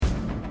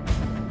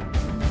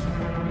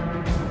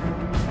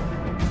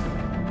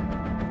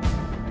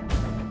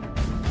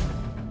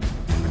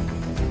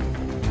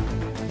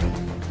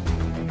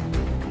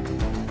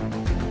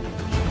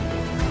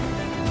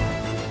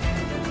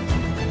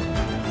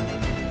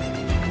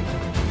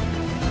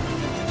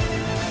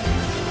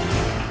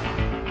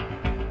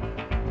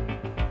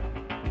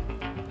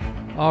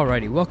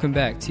Alrighty, welcome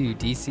back to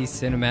DC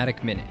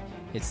Cinematic Minute.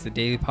 It's the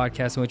daily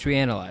podcast in which we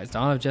analyze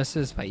Dawn of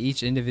Justice by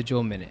each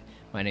individual minute.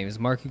 My name is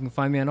Mark. You can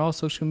find me on all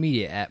social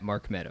media at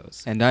Mark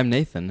Meadows. And I'm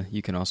Nathan.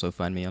 You can also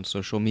find me on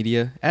social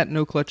media at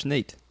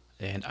NoClutchNate.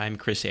 And I'm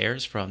Chris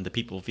Ayers from The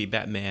People v.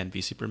 Batman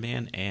v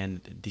Superman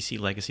and DC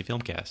Legacy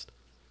Filmcast.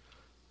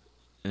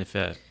 And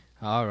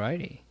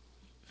Alrighty.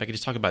 If I could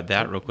just talk about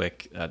that real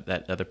quick,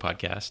 that other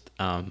podcast.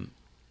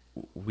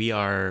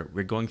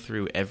 We're going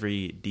through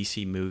every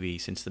DC movie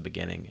since the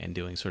beginning and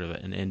doing sort of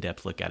an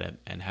in-depth look at it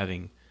and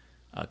having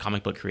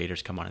comic book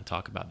creators come on and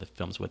talk about the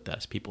films with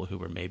us. People who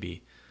were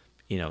maybe,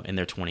 in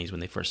their 20s when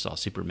they first saw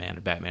Superman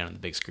or Batman on the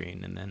big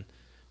screen, and then,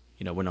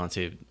 went on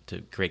to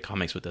create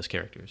comics with those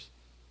characters.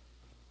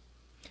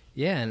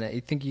 Yeah, and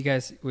I think you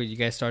guys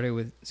started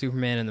with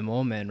Superman and the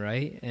Mole Men,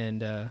 right?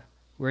 And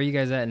where are you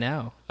guys at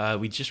now?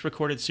 We just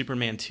recorded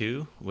Superman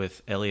 2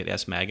 with Elliot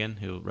S. Magan,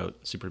 who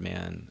wrote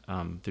Superman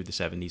through the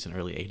 70s and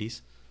early 80s.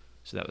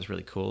 So that was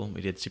really cool.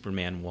 We did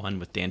Superman 1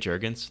 with Dan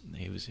Jurgens.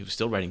 He was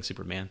still writing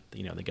Superman,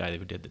 the guy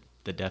who did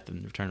the Death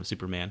and Return of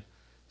Superman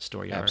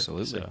story arc.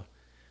 Absolutely. So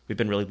we've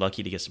been really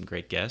lucky to get some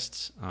great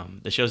guests.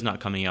 The show's not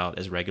coming out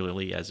as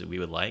regularly as we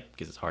would like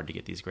because it's hard to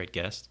get these great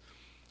guests.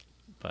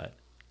 But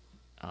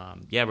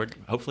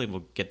hopefully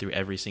we'll get through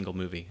every single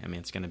movie. I mean,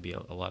 it's going to be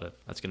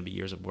that's going to be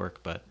years of work,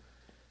 but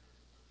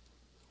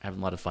having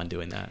a lot of fun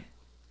doing that.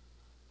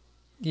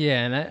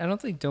 Yeah, and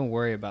I don't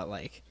worry about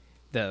like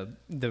the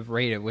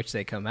rate at which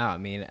they come out. I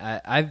mean,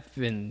 I've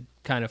been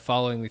kind of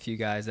following with you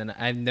guys, and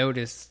I've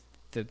noticed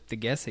the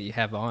guests that you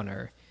have on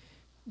are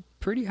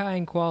pretty high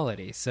in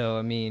quality. So,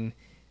 I mean,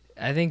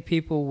 I think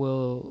people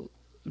will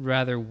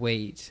rather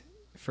wait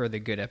for the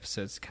good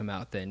episodes to come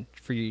out than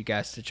for you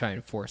guys to try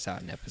and force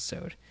out an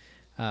episode.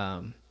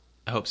 I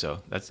hope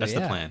so. That's the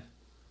plan.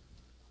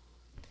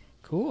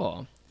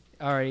 Cool.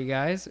 Alrighty,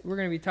 guys. We're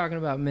going to be talking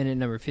about minute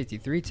number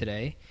 53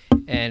 today,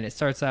 and it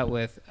starts out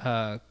with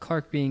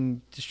Clark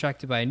being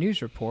distracted by a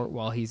news report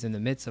while he's in the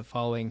midst of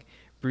following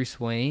Bruce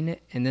Wayne,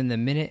 and then the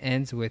minute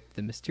ends with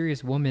the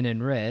mysterious woman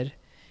in red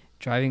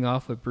driving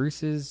off with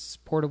Bruce's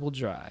portable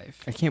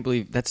drive. I can't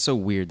believe that's so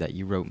weird that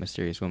you wrote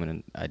Mysterious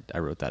Woman, and I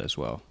wrote that as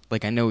well.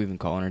 Like, I know we've been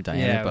calling her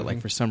Diana,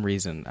 but for some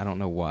reason, I don't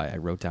know why I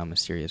wrote down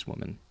Mysterious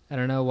Woman. I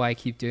don't know why I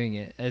keep doing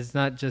it. It's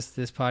not just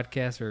this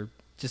podcast or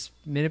just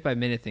minute by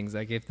minute things.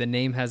 Like if the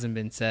name hasn't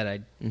been said,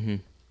 I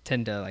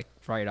tend to like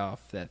write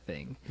off that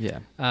thing. Yeah.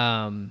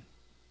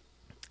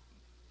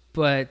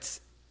 But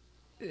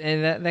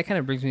that kind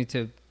of brings me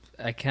to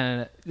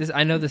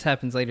I know this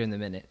happens later in the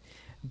minute,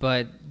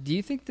 but do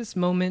you think this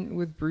moment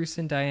with Bruce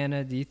and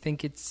Diana? Do you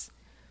think it's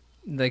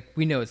like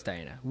we know it's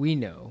Diana? We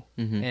know,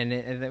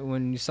 and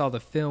when you saw the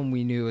film,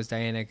 we knew it was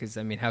Diana because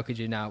I mean, how could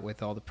you not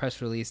with all the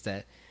press release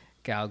that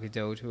Gal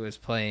Gadot, who was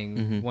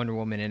playing Wonder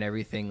Woman and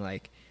everything,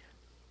 like.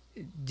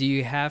 Do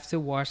you have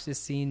to watch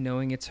this scene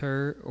knowing it's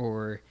her,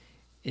 or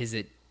is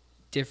it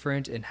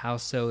different? And how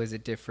so is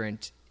it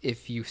different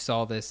if you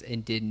saw this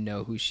and didn't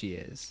know who she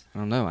is? I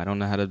don't know. I don't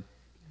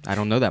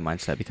know that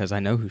mindset because I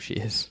know who she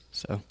is.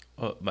 So,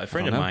 my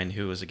friend of mine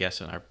who was a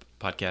guest on our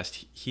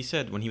podcast, he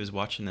said when he was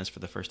watching this for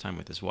the first time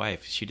with his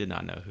wife, she did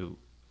not know who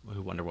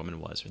Wonder Woman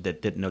was, or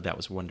didn't know that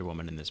was Wonder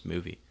Woman in this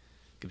movie.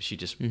 Because she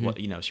just,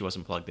 she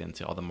wasn't plugged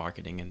into all the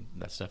marketing and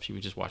that stuff. She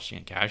was just watching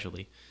it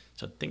casually.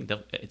 So I think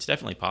it's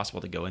definitely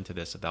possible to go into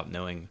this without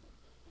knowing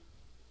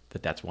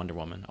that that's Wonder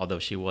Woman. Although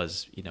she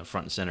was,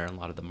 front and center in a lot in a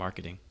lot of the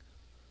marketing.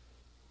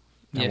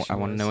 Yeah, I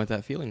want to know what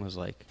that feeling was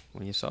like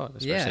when you saw it,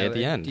 especially at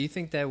the end. Do you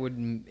think that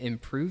would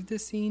improve the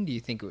scene? Do you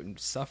think it would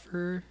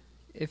suffer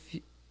if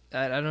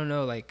I don't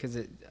know, like, because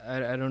I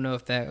don't know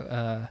if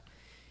that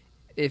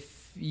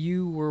if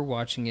you were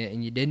watching it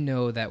and you didn't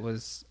know that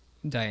was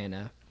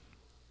Diana.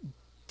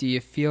 Do you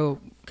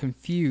feel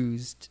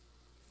confused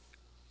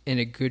in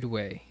a good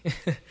way?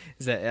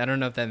 I don't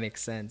know if that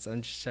makes sense.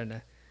 I'm just trying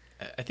to.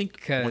 I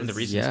think one of the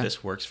reasons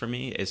this works for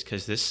me is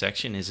because this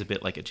section is a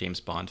bit like a James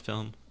Bond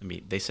film. I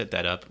mean, they set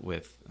that up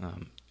with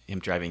him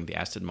driving the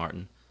Aston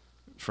Martin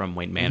from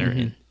Wayne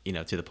Manor,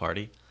 to the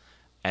party,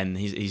 and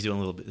he's doing a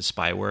little bit of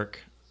spy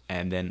work,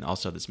 and then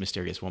also this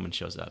mysterious woman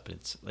shows up.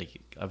 It's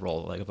like a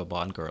role like of a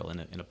Bond girl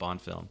in a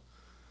Bond film.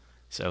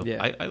 So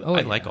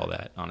I like all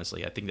that,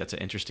 honestly. I think that's an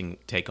interesting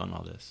take on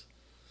all this.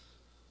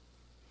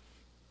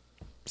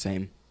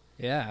 Same.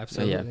 Yeah,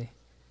 absolutely.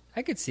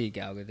 I could see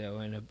Gal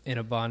Gadot in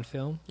a Bond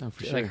film. Oh,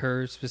 for sure. Like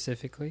her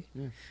specifically.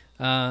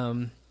 Yeah.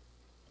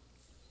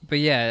 But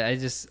yeah,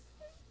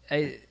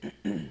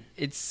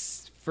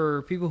 it's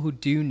for people who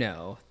do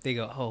know, they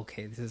go, oh,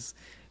 okay, this is,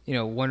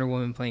 Wonder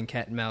Woman playing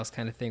cat and mouse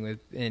kind of thing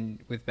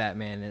with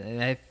Batman.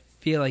 And I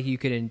feel like you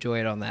could enjoy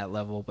it on that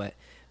level, but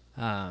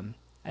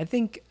I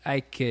think I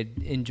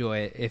could enjoy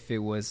it if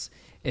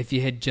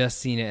you had just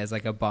seen it as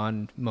like a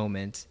Bond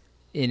moment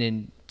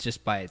in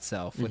just by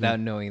itself without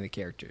knowing the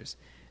characters.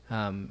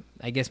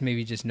 I guess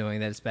maybe just knowing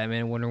that it's Batman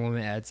and Wonder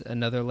Woman adds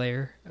another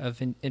layer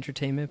of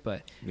entertainment,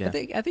 but I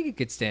think it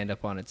could stand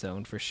up on its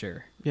own for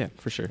sure. Yeah,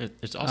 for sure.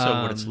 There's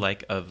also what it's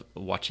like of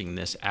watching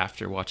this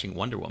after watching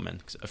Wonder Woman.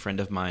 'Cause a friend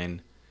of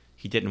mine,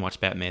 he didn't watch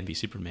Batman v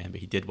Superman,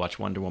 but he did watch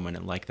Wonder Woman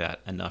and like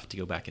that enough to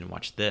go back and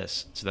watch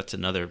this. So that's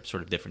another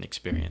sort of different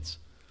experience.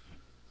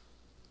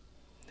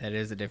 That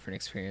is a different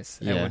experience.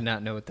 Yeah. I would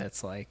not know what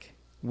that's like.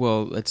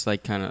 Well, it's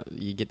like kind of,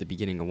 you get the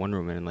beginning of Wonder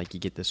Woman and like you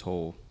get this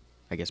whole,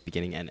 I guess,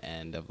 beginning and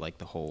end of like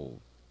the whole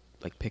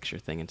like picture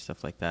thing and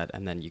stuff like that.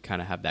 And then you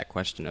kind of have that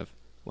question of,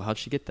 well, how'd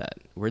she get that?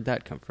 Where'd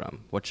that come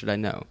from? What should I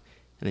know?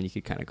 And then you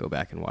could kind of go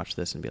back and watch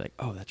this and be like,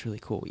 oh, that's really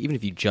cool. Even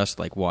if you just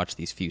like watch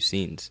these few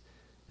scenes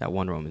that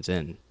Wonder Woman's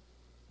in,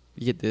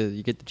 you get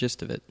the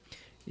gist of it.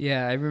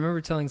 Yeah, I remember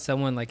telling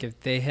someone like if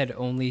they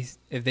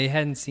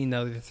hadn't seen the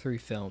other 3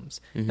 films,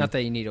 not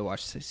that you need to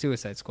watch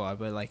Suicide Squad,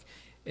 but like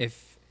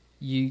if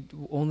you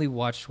only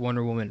watched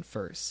Wonder Woman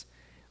first,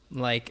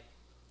 like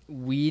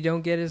we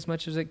don't get as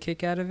much as a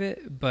kick out of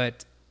it,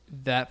 but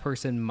that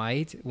person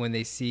might when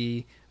they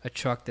see a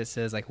truck that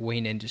says like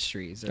Wayne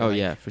Industries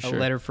or for sure. a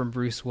letter from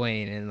Bruce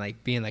Wayne and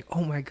like being like,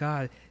 oh my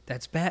God,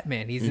 that's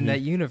Batman. He's in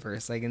that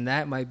universe. Like, and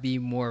that might be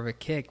more of a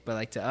kick, but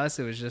like to us,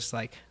 it was just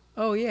like,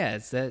 oh yeah,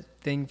 it's that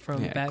thing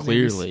from Batman.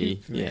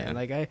 Clearly. Yeah.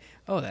 Like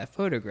that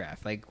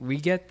photograph. Like we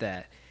get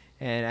that.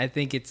 And I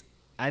think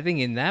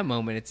in that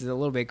moment, it's a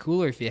little bit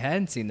cooler if you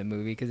hadn't seen the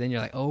movie, because then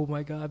you're like, oh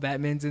my God,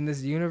 Batman's in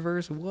this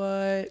universe.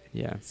 What?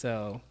 Yeah.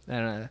 So I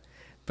don't know.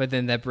 But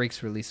then that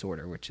breaks release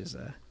order, which is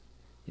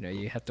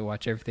you have to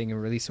watch everything in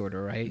release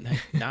order, right?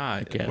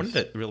 Nah, one of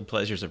the real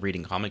pleasures of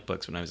reading comic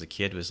books when I was a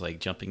kid was like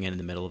jumping in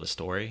the middle of a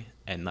story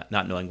and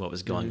not knowing what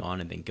was going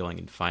on, and then going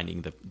and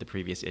finding the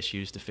previous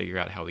issues to figure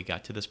out how we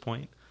got to this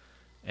point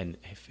and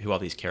who all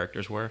these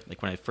characters were.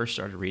 Like when I first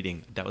started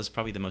reading, that was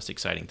probably the most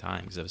exciting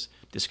time because I was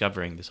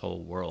discovering this whole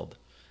world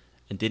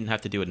and didn't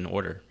have to do it in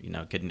order.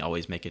 Couldn't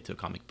always make it to a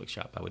comic book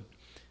shop. I would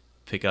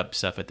pick up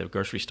stuff at the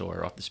grocery store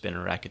or off the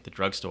spinner rack at the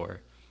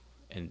drugstore,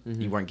 and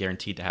you weren't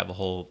guaranteed to have a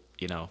whole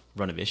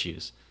run of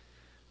issues.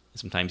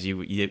 Sometimes you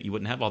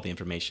wouldn't have all the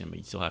information, but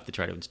you still have to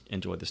try to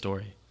enjoy the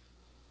story.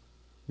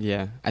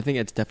 Yeah, I think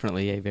it's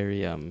definitely a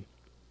very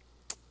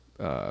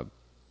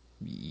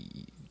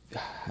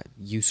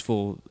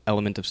useful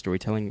element of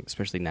storytelling,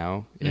 especially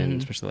now, and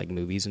especially like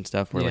movies and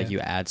stuff, where like you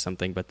add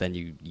something, but then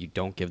you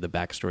don't give the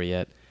backstory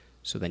yet,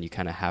 so then you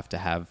kind of have to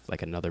have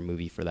like another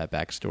movie for that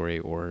backstory,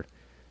 or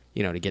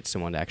to get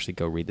someone to actually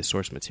go read the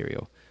source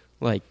material,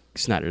 like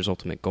Snyder's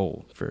ultimate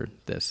goal for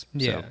this.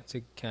 Yeah,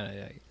 to kind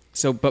of.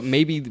 So, but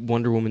maybe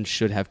Wonder Woman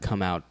should have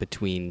come out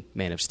between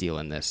Man of Steel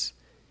and this.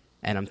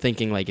 And I'm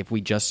thinking, like, if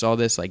we just saw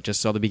this, like, just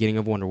saw the beginning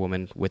of Wonder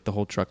Woman with the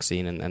whole truck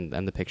scene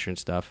and the picture and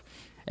stuff,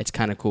 it's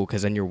kind of cool,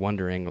 because then you're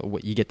wondering,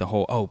 what you get the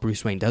whole, oh,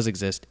 Bruce Wayne does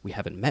exist. We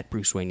haven't met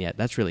Bruce Wayne yet.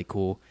 That's really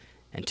cool.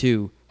 And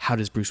 2, how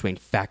does Bruce Wayne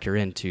factor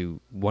into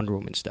Wonder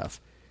Woman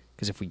stuff?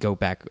 Because if we go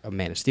back a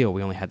Man of Steel,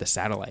 we only had the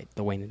satellite,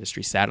 the Wayne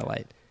Industries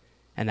satellite.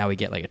 And now we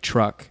get, like, a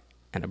truck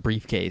and a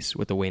briefcase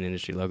with the Wayne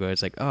Industry logo.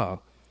 It's like, oh,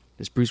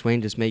 does Bruce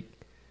Wayne just make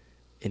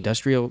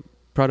industrial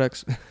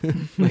products?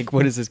 Like,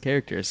 what is his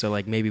character? So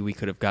like maybe we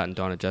could have gotten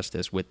Dawn of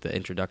Justice with the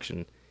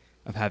introduction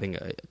of having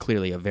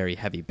clearly a very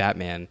heavy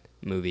Batman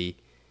movie,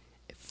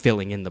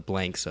 filling in the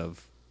blanks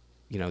of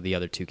the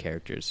other 2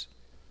 characters.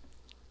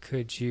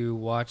 Could you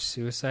watch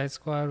Suicide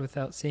Squad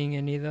without seeing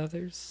any of the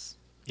others?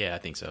 Yeah, I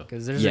think so.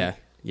 Because there's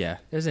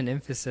there's an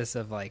emphasis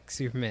of like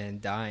Superman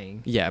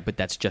dying. Yeah, but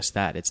that's just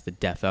that. It's the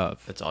death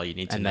of. That's all you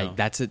need to know. And like,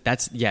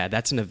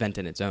 that's an event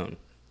in its own.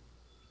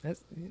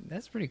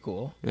 That's pretty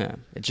cool. Yeah,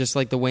 it's just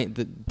like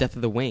the death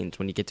of the Waynes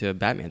when you get to a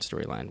Batman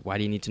storyline. Why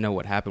do you need to know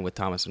what happened with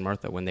Thomas and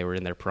Martha when they were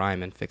in their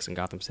prime and fixing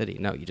Gotham City?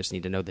 No, you just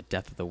need to know the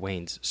death of the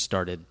Waynes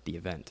started the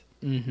event.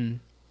 Mm-hmm.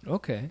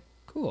 Okay,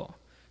 cool.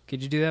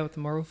 Could you do that with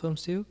the Marvel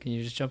films too? Can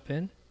you just jump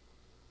in?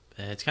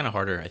 It's kind of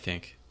harder, I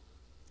think.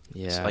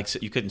 Yeah, it's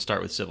like you couldn't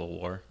start with Civil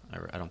War.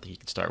 I don't think you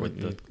could start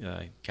with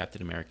the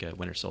Captain America,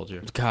 Winter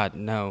Soldier. God,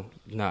 no.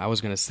 I was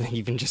gonna say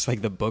even just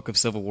like the book of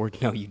Civil War.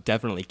 No, you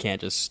definitely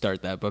can't just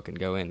start that book and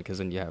go in, because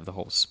then you have the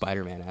whole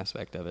Spider-Man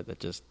aspect of it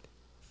that just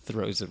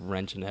throws a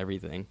wrench in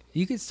everything.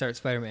 You could start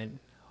Spider-Man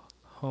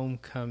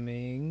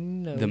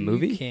Homecoming. No, the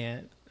movie? You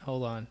can't.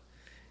 Hold on,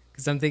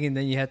 because I'm thinking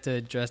then you have to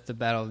address the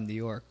Battle of New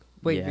York.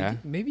 Wait, yeah.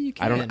 Maybe you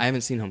can. I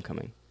haven't seen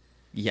Homecoming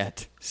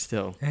yet.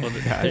 Still,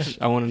 gosh,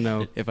 I want to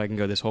know if I can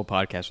go this whole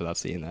podcast without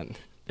seeing that.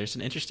 There's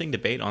an interesting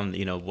debate on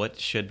what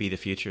should be the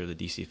future of the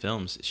DC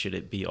films. Should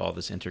it be all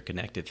this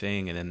interconnected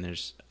thing, and then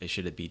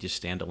should it be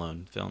just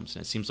standalone films?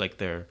 And it seems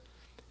like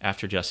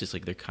after Justice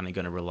League, they're kind of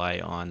going to rely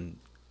on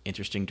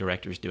interesting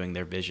directors doing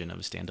their vision of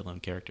a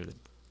standalone character that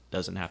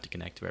doesn't have to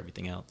connect to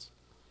everything else.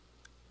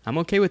 I'm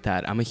okay with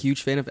that. I'm a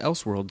huge fan of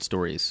Elseworld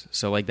stories.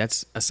 So like that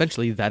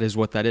is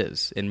what that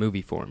is in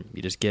movie form.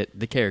 You just get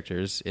the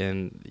characters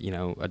in,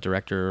 a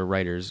director or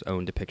writer's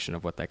own depiction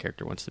of what that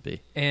character wants to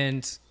be.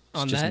 And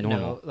on that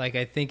note, like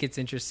I think it's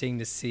interesting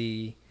to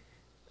see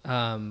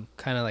kind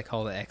of like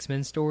all the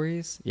X-Men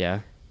stories. Yeah.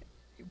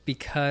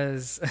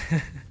 Because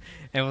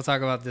and we'll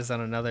talk about this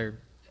on another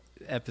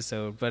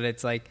episode, but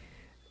it's like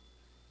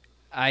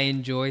I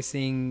enjoy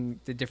seeing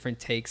the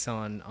different takes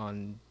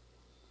on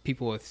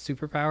people with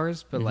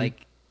superpowers, but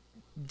like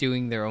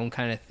doing their own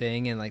kind of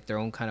thing and like their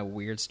own kind of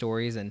weird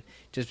stories, and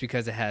just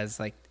because it has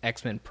like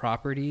X-Men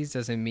properties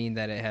doesn't mean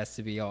that it has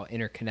to be all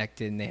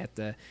interconnected, and they have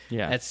to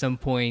at some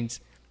point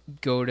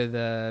go to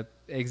the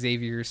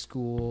Xavier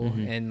school,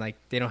 and like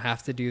they don't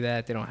have to do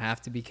that, they don't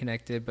have to be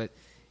connected, but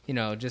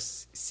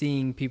just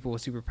seeing people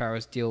with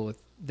superpowers deal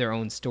with their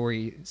own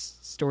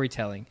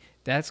storytelling,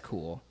 that's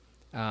cool.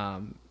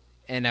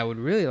 And I would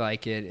really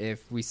like it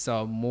if we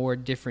saw more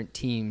different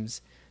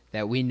teams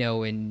that we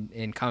know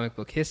in comic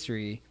book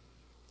history,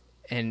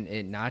 and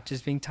it not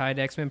just being tied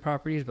to X-Men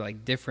properties, but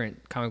like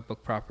different comic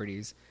book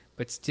properties,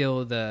 but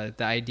still the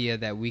idea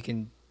that we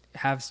can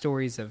have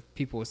stories of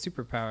people with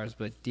superpowers,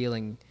 but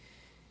dealing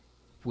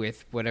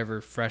with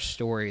whatever fresh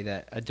story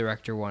that a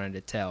director wanted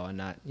to tell, and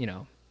not,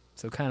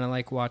 so kind of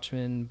like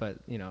Watchmen, but,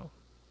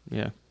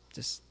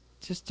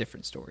 just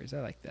different stories.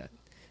 I like that.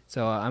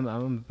 So I'm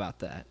about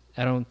that.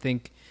 I don't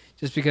think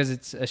just because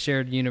it's a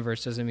shared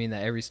universe doesn't mean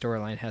that every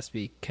storyline has to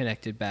be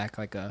connected back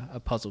like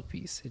a puzzle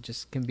piece. It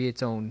just can be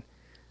its own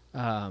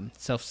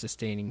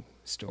self-sustaining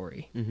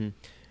story.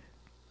 It's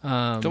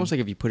almost like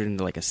if you put it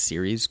into like a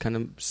series kind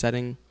of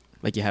setting,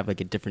 like you have like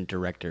a different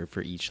director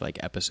for each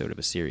like episode of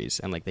a series,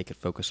 and like they could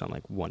focus on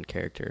like one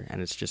character,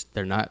 and it's just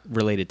they're not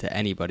related to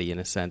anybody in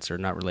a sense, or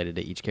not related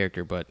to each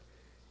character, but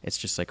it's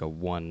just like a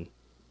one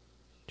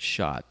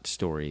shot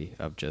story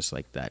of just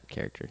like that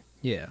character.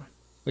 Yeah,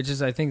 which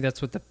is, I think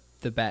that's what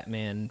the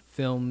Batman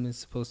film is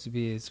supposed to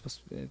be. It's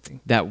supposed to be, I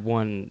think. That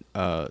one,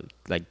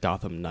 like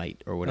Gotham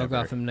Knight or whatever.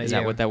 Oh, Gotham Knight. Is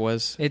that what that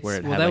was? Where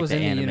it had, that like, was in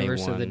the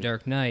universe of the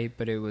Dark Knight,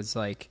 but it was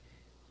like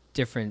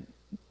different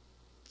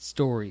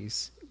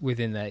stories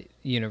within that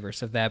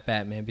universe of that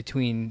Batman,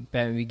 between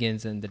Batman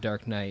Begins and the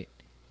Dark Knight.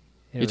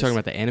 You're talking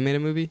about the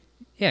animated movie?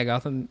 Yeah,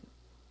 Gotham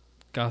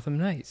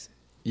Knights.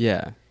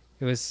 Yeah.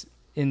 It was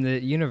in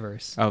the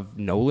universe of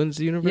Nolan's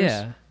universe.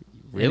 Yeah,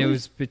 really. And it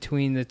was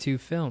between the two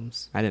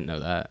films. I didn't know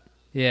that.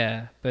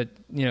 Yeah, but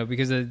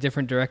because of the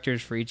different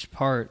directors for each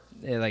part,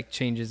 it like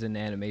changes in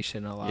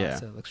animation a lot,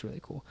 so it looks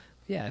really cool.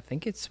 Yeah, I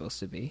think it's supposed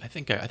to be. I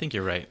think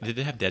you're right. Did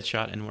it have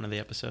Deadshot in one of the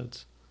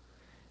episodes?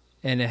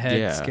 And it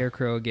had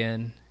Scarecrow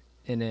again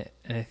in it,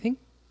 and I think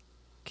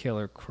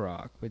Killer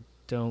Croc, but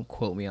don't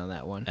quote me on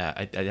that one.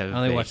 I have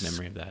a vague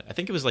memory of that. I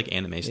think it was like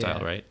anime style,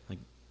 right? Like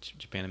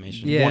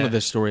Japanimation. Yeah. One of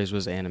the stories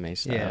was anime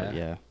style.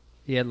 Yeah.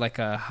 He had like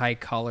a high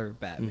collar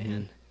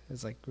Batman. It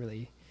was like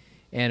really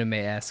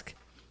anime-esque.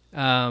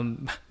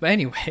 But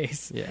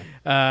anyways,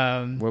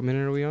 what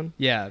minute are we on?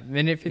 Yeah,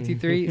 minute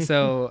 53.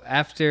 So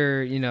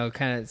after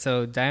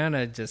so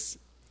Diana just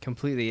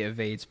completely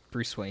evades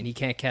Bruce Wayne. He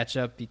can't catch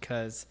up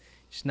because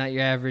she's not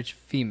your average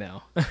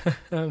female.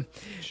 Sure.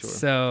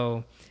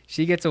 So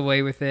she gets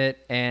away with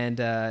it, and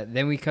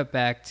then we cut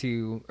back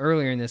to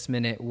earlier in this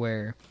minute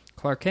where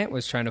Clark Kent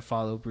was trying to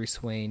follow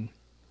Bruce Wayne,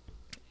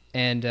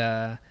 and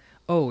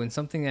and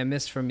something I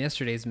missed from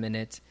yesterday's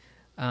minute.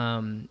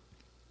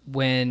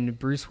 When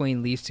Bruce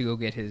Wayne leaves to go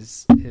get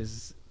his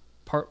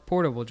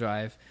portable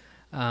drive,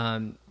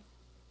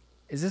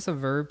 is this a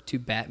verb to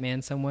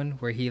Batman someone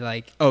where he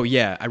like? Oh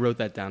yeah, I wrote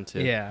that down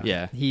too.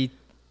 Yeah.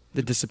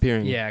 The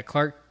disappearing. Yeah,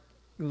 Clark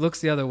looks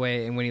the other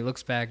way, and when he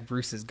looks back,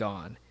 Bruce is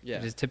gone. Yeah,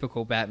 which is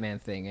typical Batman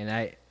thing, and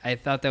I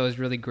thought that was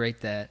really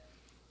great that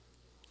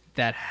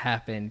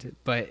happened,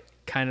 but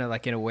kind of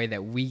like in a way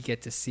that we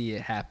get to see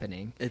it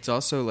happening. It's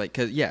also like,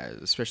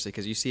 especially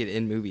because you see it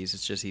in movies,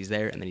 it's just he's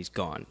there and then he's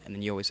gone, and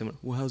then you always say,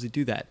 well, how does he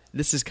do that?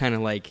 This is kind of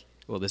like,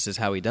 well, this is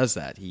how he does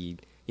that. He,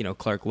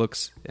 Clark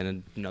looks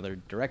in another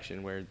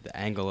direction where the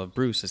angle of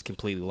Bruce is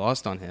completely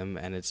lost on him,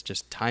 and it's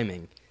just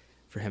timing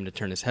for him to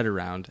turn his head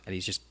around, and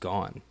he's just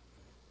gone.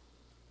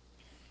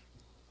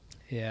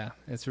 Yeah,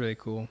 it's really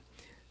cool.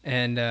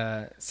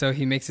 And so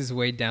he makes his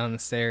way down the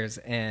stairs,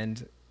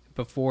 and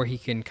before he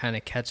can kind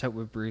of catch up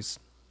with Bruce,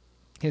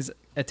 his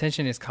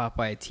attention is caught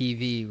by a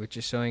TV, which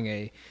is showing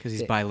because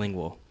he's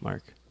bilingual,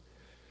 Mark.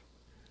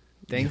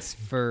 Thanks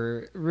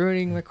for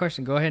ruining my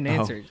question. Go ahead and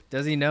answer.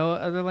 Does he know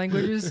other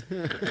languages?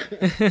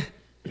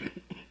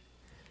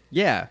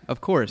 Yeah, of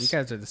course. You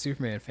guys are the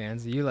Superman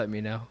fans. You let me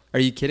know. Are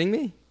you kidding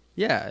me?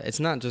 Yeah, it's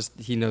not just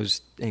he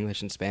knows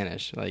English and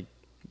Spanish. Like,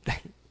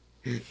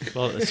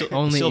 well,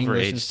 only Silver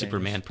Age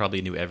Superman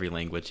probably knew every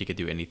language. He could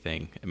do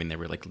anything. I mean, there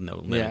were like no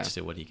limits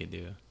to what he could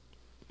do.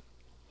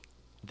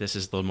 This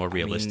is a little more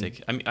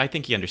realistic. I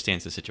think he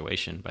understands the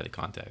situation by the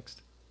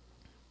context.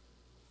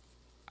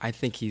 I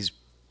think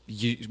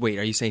wait,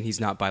 are you saying he's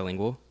not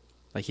bilingual?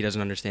 Like he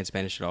doesn't understand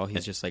Spanish at all?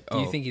 He's just like, Do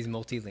you think he's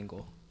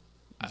multilingual?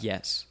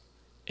 Yes.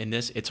 In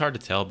this, it's hard to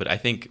tell, but I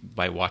think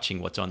by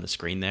watching what's on the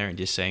screen there and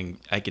just saying,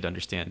 I could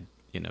understand,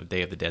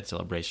 Day of the Dead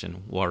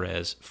celebration,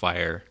 Juarez,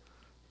 fire,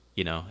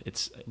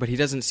 it's... But he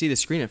doesn't see the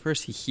screen at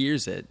first. He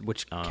hears it,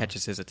 which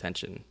catches his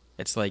attention.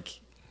 It's like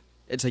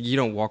you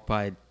don't walk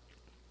by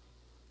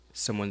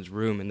someone's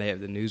room and they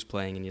have the news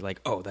playing and you're like,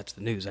 oh, that's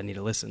the news, I need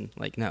to listen.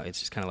 Like, no, it's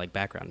just kind of like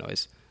background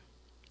noise.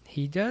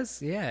 He does,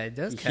 it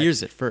does. He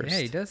hears it first. Yeah,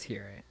 he does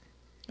hear it.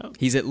 Oh.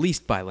 He's at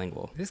least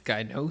bilingual. This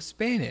guy knows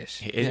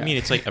Spanish. I mean,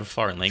 it's like a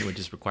foreign language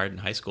is required in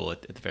high school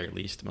at the very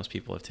least. Most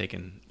people have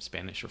taken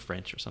Spanish or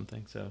French or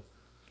something, so...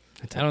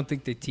 I don't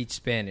think they teach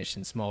Spanish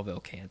in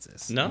Smallville,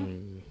 Kansas. No?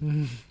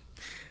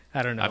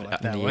 I don't know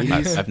about that one.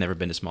 I've never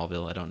been to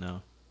Smallville. I don't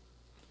know.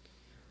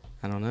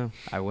 I don't know.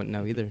 I wouldn't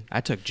know either.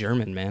 I took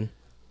German, man.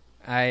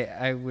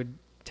 I would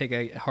take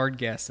a hard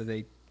guess that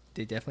they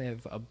definitely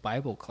have a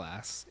Bible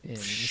class in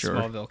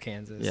Smallville,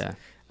 Kansas. Yeah.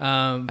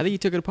 I think he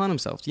took it upon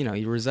himself. You know,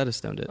 he Rosetta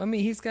Stoned it. I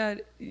mean,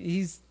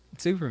 he's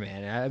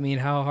Superman. I mean,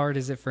 how hard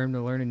is it for him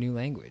to learn a new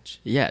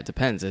language? Yeah, it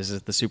depends. Is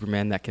it the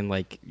Superman that can,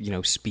 like, you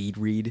know, speed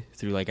read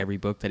through, like, every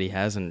book that he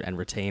has and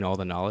retain all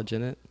the knowledge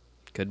in it?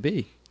 Could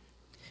be.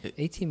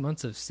 18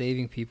 months of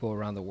saving people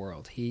around the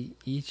world. He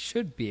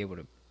should be able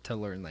to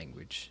learn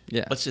language.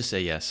 Yeah. Let's just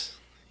say yes.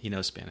 He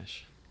knows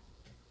Spanish.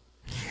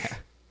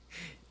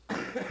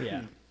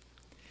 Yeah.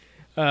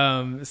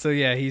 So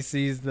yeah, he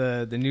sees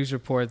the news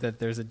report that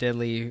there's a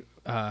deadly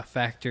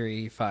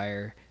factory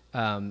fire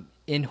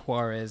in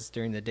Juarez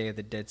during the Day of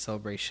the Dead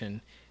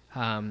celebration,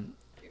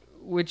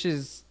 which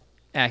is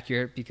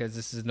accurate because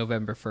this is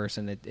November 1st,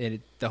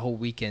 and the whole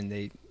weekend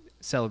they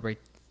celebrate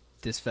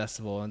this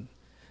festival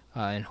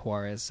in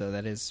Juarez. So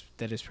that is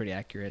pretty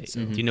accurate.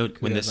 So do you know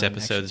when this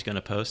episode is going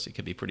to post? It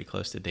could be pretty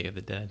close to Day of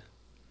the Dead.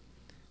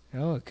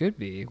 Oh, it could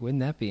be.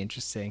 Wouldn't that be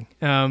interesting?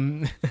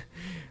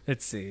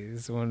 Let's see.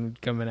 This one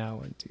coming out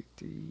 1, 2,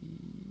 3,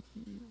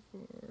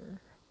 4.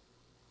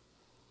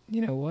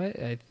 You know what?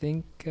 I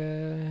think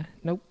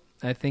nope.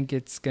 I think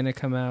it's gonna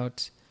come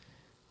out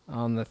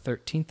on the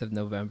 13th of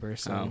November,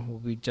 so we'll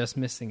be just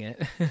missing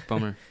it.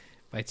 Bummer.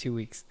 By 2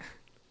 weeks.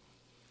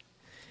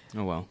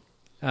 Oh well.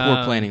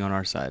 Poor planning on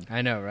our side.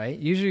 I know, right?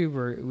 Usually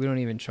we don't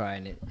even try,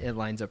 and it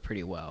lines up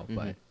pretty well.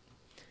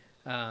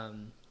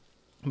 Mm-hmm.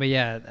 But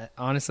yeah,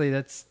 honestly,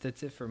 that's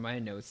it for my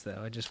notes,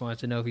 though. I just wanted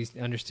to know if he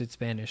understood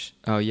Spanish.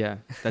 Oh yeah,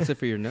 that's it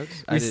for your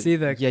notes. See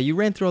that? Yeah, you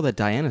ran through all the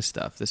Diana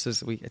stuff.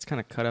 It's kind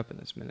of cut up in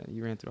this minute.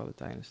 You ran through all the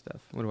Diana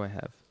stuff. What do I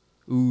have?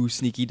 Ooh,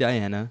 sneaky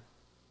Diana,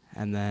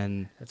 and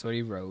then that's what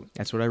he wrote.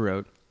 That's what I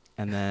wrote,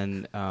 and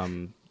then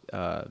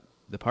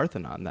the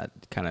Parthenon that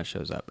kind of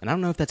shows up, and I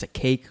don't know if that's a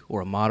cake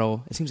or a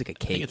model. It seems like a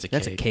cake. I think it's a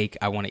that's cake. A cake.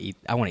 I want to eat.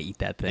 I want to eat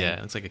that thing.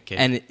 Yeah, it's like a cake.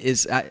 And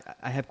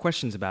I have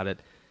questions about it.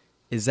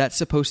 Is that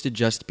supposed to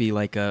just be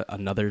like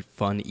another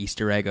fun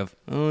Easter egg of,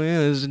 oh yeah,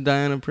 this is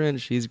Diana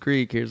Prince, she's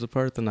Greek, here's the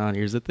Parthenon,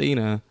 here's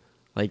Athena?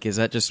 Like, is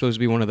that just supposed to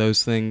be one of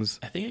those things?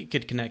 I think it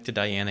could connect to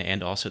Diana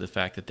and also the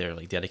fact that they're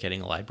like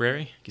dedicating a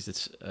library, because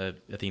it's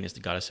Athena's the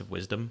goddess of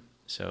wisdom,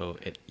 so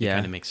it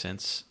kind of makes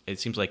sense. It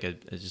seems like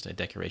just a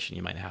decoration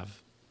you might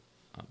have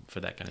for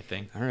that kind of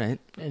thing. All right.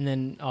 And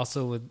then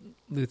also with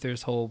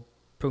Luther's whole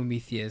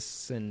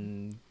Prometheus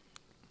and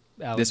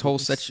this whole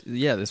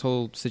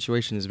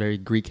situation is very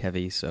Greek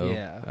heavy, so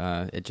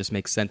it just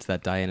makes sense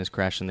that Diana's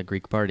crashing the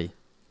Greek party.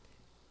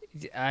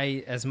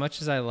 As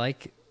much as I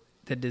like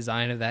the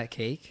design of that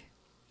cake,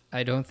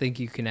 I don't think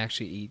you can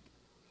actually eat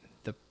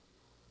the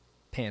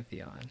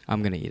Pantheon.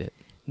 I'm gonna eat it.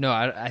 No,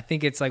 I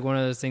think it's like one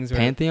of those things where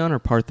Pantheon or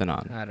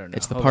Parthenon? I don't know.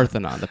 It's the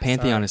Parthenon. The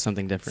Pantheon is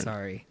something different.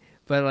 Sorry,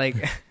 but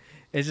like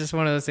it's just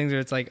one of those things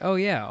where it's like, oh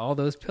yeah, all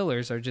those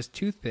pillars are just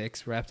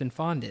toothpicks wrapped in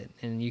fondant,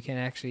 and you can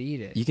actually eat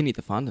it. You can eat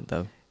the fondant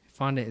though.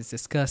 Fondant is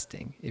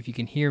disgusting. If you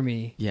can hear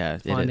me, yeah,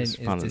 fondant it is.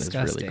 Fondant is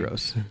really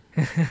gross.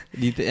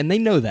 And they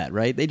know that,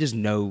 right? They just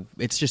know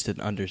it's just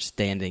an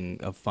understanding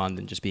of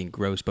fondant just being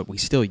gross, but we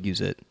still use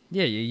it.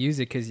 Yeah, you use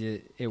it because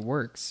it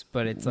works,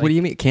 but it's like... What do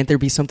you mean? Can't there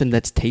be something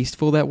that's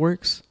tasteful that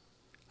works?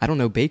 I don't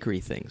know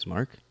bakery things,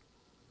 Mark.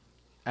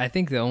 I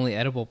think the only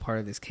edible part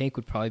of this cake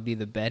would probably be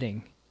the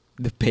bedding.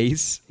 The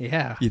base?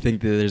 Yeah. You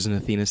think that there's an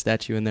Athena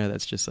statue in there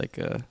that's just like,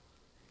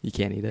 you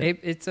can't eat it?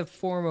 It's a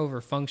form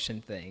over function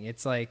thing.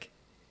 It's like...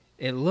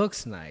 It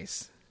looks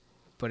nice,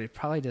 but it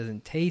probably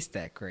doesn't taste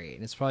that great.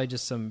 And it's probably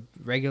just some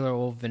regular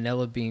old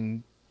vanilla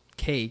bean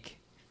cake,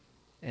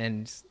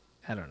 and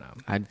I don't know.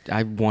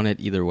 I want it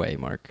either way,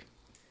 Mark.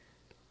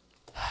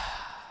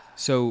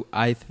 So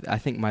I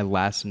think my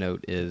last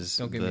note is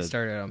don't get me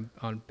started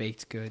on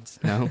baked goods.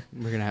 No,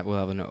 we'll have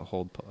a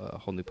whole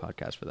new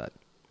podcast for that.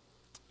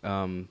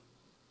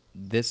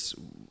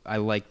 I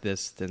like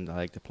this, and I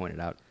like to point it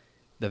out.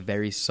 The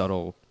very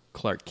subtle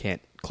Clark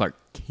Kent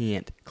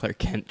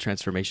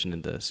transformation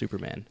into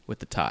Superman with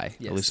the tie,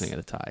 the loosening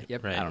of the tie.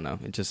 Yep. Right. I don't know.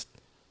 It's just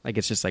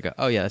like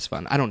oh yeah, that's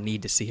fun. I don't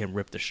need to see him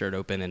rip the shirt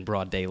open in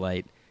broad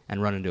daylight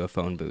and run into a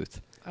phone booth.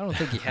 I don't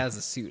think he has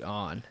a suit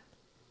on.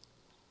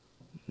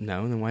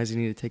 No, then why does he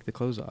need to take the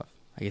clothes off?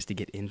 I guess to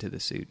get into the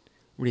suit.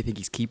 Where do you think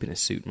he's keeping his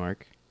suit,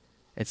 Mark?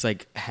 It's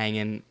like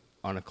hanging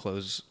on a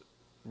clothes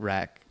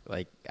rack,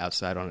 like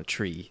outside on a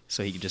tree,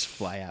 so he can just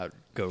fly out,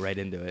 go right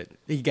into it.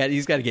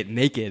 He's got to get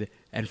naked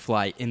and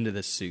fly into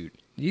the suit.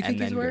 Do you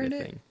think he's wearing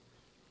it?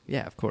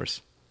 Yeah, of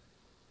course.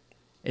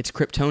 It's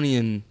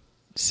Kryptonian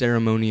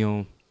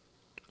ceremonial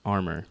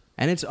armor.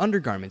 And it's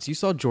undergarments. You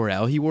saw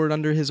Jor-El. He wore it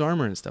under his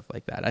armor and stuff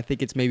like that. I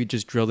think it's maybe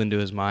just drilled into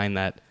his mind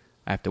that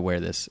I have to wear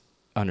this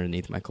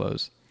underneath my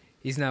clothes.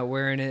 He's not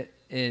wearing it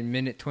in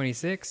minute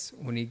 26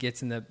 when he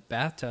gets in the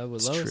bathtub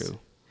with Lois. It's true.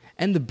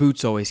 And the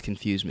boots always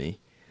confuse me.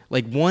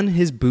 Like, one,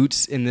 his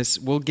boots in this,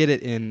 we'll get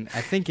it in,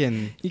 I think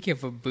in... You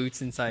can't put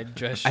boots inside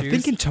dress shoes. I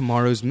think in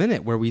Tomorrow's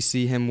Minute, where we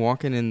see him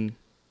walking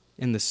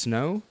in the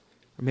snow.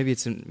 Or maybe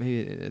it's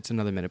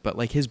another minute. But,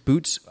 like, his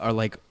boots are,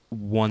 like,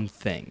 one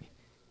thing.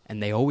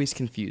 And they always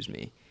confuse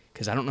me.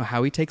 Because I don't know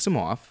how he takes them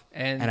off.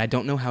 And I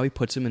don't know how he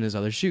puts them in his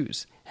other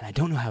shoes. And I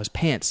don't know how his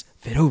pants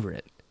fit over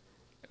it.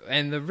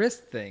 And the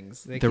wrist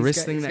things. Like, the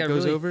wrist thing that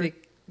goes really over?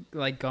 Thick,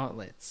 like,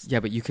 gauntlets. Yeah,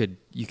 but you could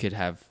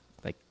have,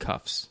 like,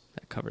 cuffs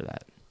that cover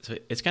that. So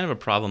it's kind of a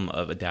problem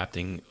of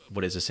adapting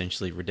what is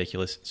essentially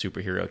ridiculous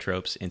superhero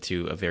tropes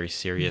into a very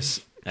serious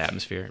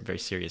atmosphere, very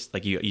serious.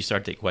 Like you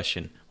start to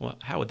question, well,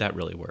 how would that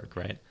really work,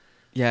 right?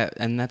 Yeah,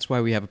 and that's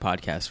why we have a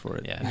podcast for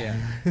it.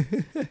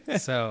 Yeah.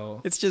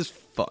 So it's just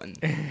fun.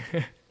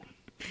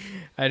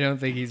 I don't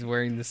think he's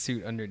wearing the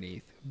suit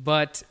underneath,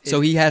 but so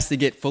he has to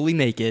get fully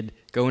naked,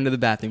 go into the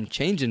bathroom,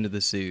 change into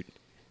the suit,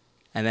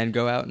 and then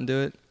go out and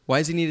do it. Why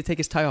does he need to take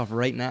his tie off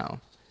right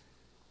now?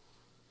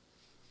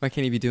 Why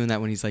can't he be doing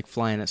that when he's like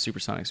flying at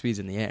supersonic speeds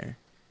in the air?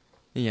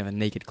 And you have a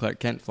naked Clark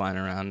Kent flying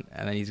around,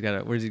 and then he's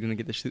got where's he going to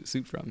get the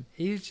suit from?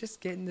 He's just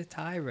getting the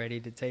tie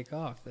ready to take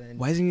off. Then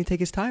why does he need to take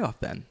his tie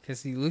off then?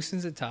 Because he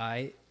loosens the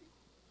tie,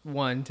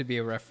 one, to be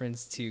a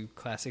reference to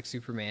classic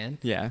Superman.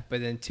 Yeah.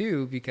 But then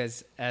two,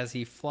 because as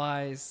he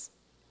flies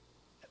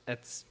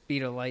at the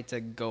speed of light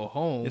to go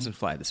home, he doesn't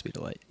fly at the speed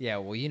of light. Yeah,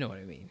 well, you know what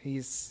I mean.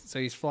 He's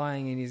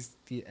flying,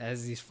 and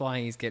as he's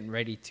flying, he's getting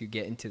ready to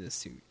get into the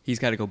suit. He's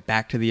got to go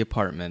back to the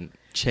apartment,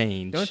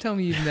 change. Don't tell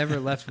me you've never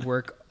left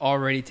work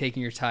already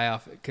taking your tie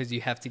off because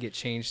you have to get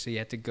changed, so you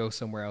have to go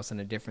somewhere else in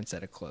a different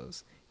set of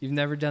clothes. You've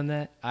never done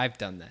that? I've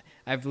done that.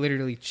 I've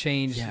literally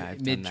changed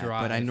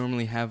mid-drive. But I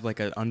normally have like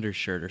an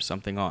undershirt or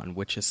something on,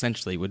 which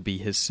essentially would be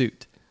his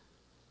suit.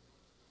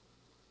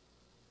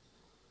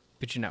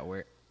 But you're not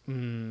wearing...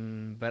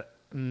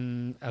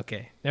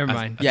 okay, never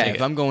mind.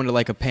 If I'm going to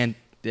like I'm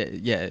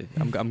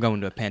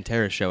going to a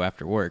Pantera show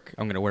after work.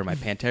 I'm going to wear my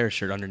Pantera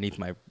shirt underneath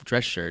my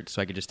dress shirt,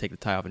 so I could just take the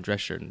tie off and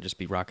dress shirt and just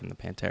be rocking the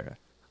Pantera.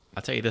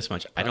 I'll tell you this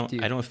much: I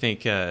don't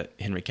think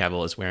Henry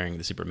Cavill is wearing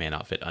the Superman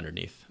outfit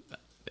underneath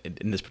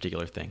in this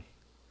particular thing.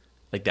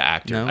 Like the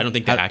actor, no? I don't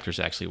think the actor's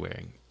actually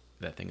wearing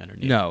that thing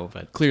underneath. No,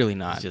 but clearly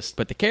not.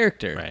 But the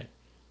character, right?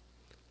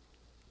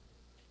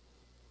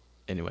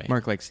 Anyway,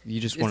 Mark, you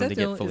just wanted to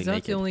get fully naked. Is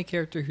that the only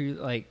character who,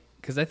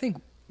 because I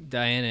think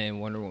Diana in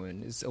Wonder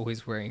Woman is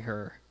always wearing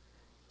her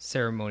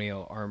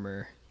ceremonial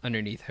armor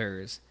underneath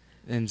hers.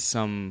 In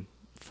some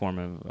form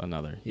of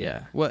another.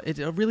 Yeah. Well, it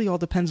really all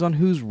depends on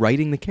who's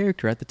writing the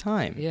character at the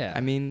time. Yeah.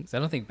 I mean... I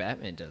don't think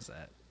Batman does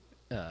that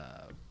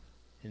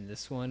in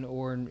this one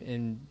or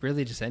in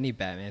really just any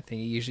Batman thing.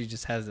 He usually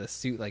just has a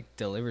suit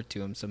delivered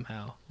to him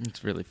somehow.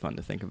 It's really fun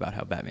to think about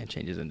how Batman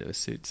changes into his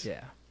suits.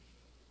 Yeah.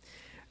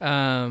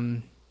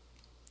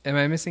 Am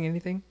I missing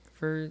anything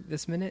for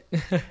this minute?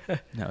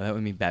 No, that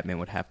would mean Batman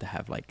would have to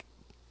have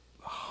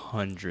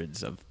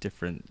hundreds of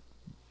different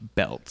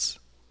belts.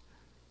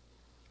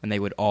 And they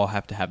would all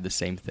have to have the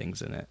same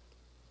things in it.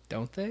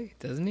 Don't they?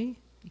 Doesn't he?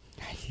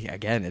 Yeah,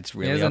 again, it's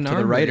really up to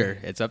the writer.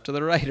 It's up to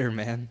the writer,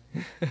 man.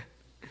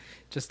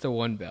 Just the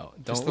one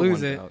belt. Don't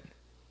lose it.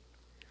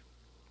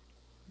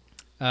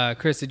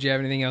 Chris, did you have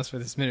anything else for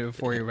this minute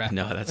before you wrap up?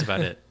 No, that's about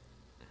it.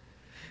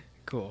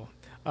 Cool.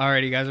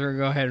 Alrighty, guys, we're going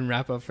to go ahead and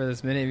wrap up for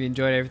this minute. If you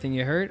enjoyed everything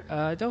you heard,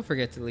 don't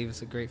forget to leave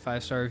us a great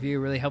 5-star review.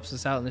 It really helps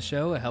us out in the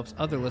show. It helps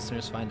other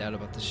listeners find out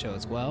about the show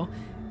as well.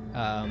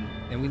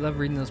 And we love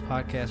reading those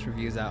podcast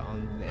reviews out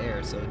on the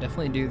air, so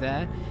definitely do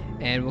that.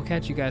 And we'll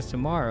catch you guys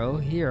tomorrow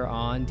here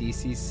on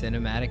DC's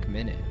Cinematic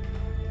Minute.